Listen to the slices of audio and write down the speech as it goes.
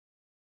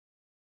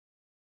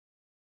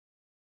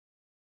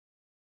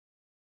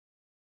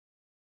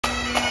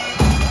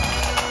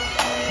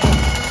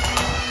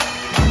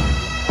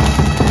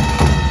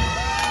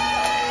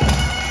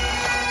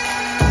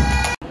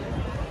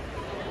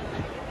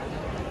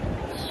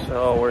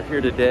So we're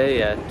here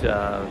today at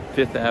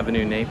 5th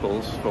Avenue,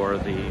 Naples for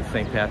the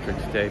St.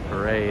 Patrick's Day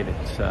Parade.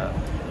 It's a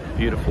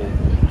beautiful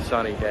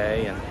sunny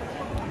day, and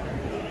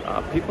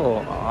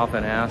people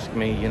often ask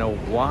me,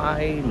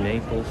 why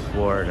Naples,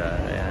 Florida?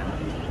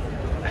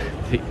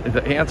 And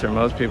the answer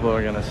most people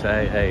are going to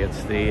say, hey,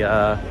 it's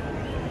the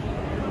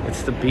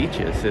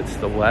beaches, it's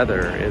the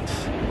weather,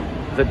 it's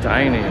the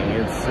dining,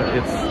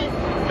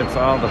 it's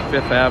all the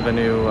 5th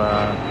Avenue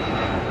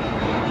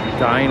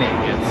dining,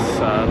 it's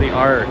the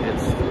art,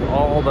 it's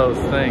all those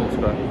things.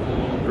 But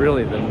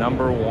really the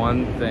number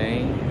one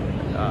thing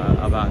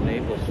about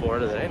Naples,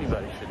 Florida that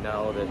anybody should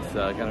know that's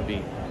going to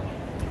be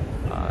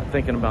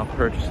thinking about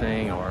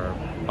purchasing or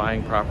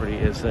buying property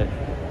is that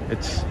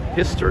it's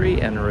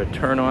history and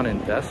return on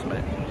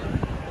investment.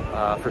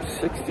 For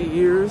 60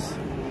 years,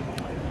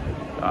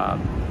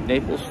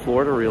 Naples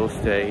Florida Real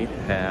Estate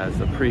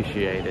has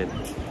appreciated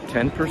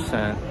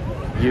 10%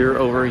 year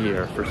over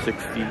year for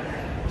 60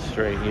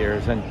 straight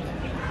years. And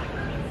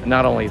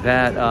not only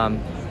that,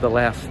 the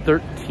last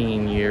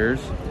 13 years,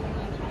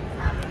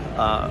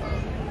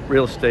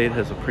 real estate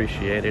has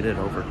appreciated at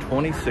over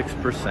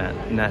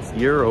 26%, and that's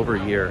year over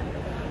year.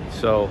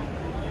 So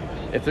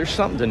if there's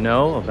something to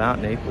know about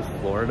Naples,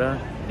 Florida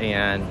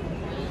and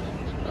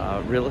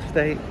real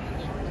estate,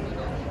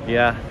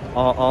 yeah,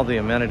 all the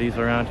amenities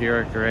around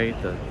here are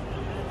great. The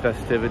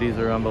festivities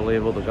are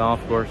unbelievable. The golf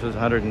courses,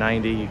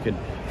 190. You could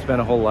spend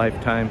a whole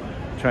lifetime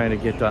trying to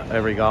get to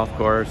every golf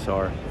course.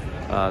 Or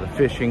the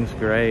fishing's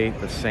great.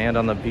 The sand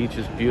on the beach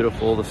is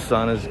beautiful. The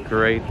sun is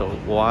great. The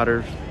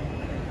water's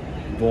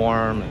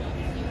warm.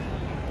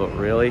 But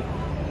really,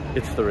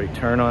 it's the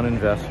return on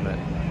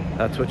investment.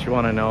 That's what you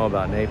want to know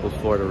about Naples,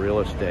 Florida real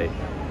estate.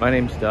 My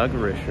name's Doug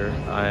Risher.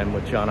 I'm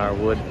with John R.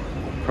 Wood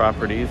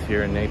Properties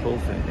here in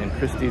Naples and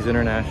Christie's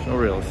International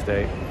Real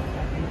Estate.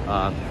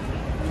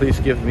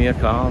 Please give me a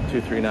call,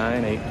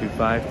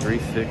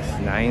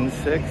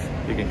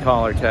 239-825-3696. You can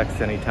call or text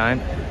anytime.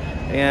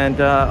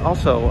 And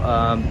also,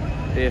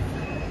 if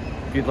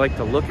you'd like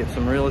to look at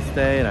some real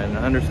estate and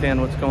understand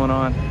what's going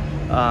on,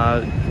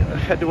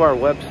 head to our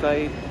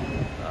website,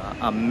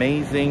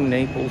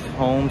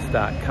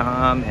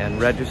 AmazingNaplesHomes.com,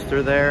 and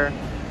register there,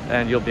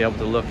 and you'll be able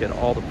to look at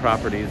all the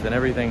properties and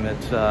everything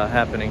that's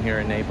happening here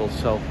in Naples.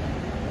 So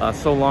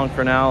long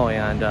for now,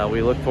 and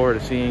we look forward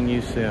to seeing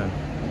you soon.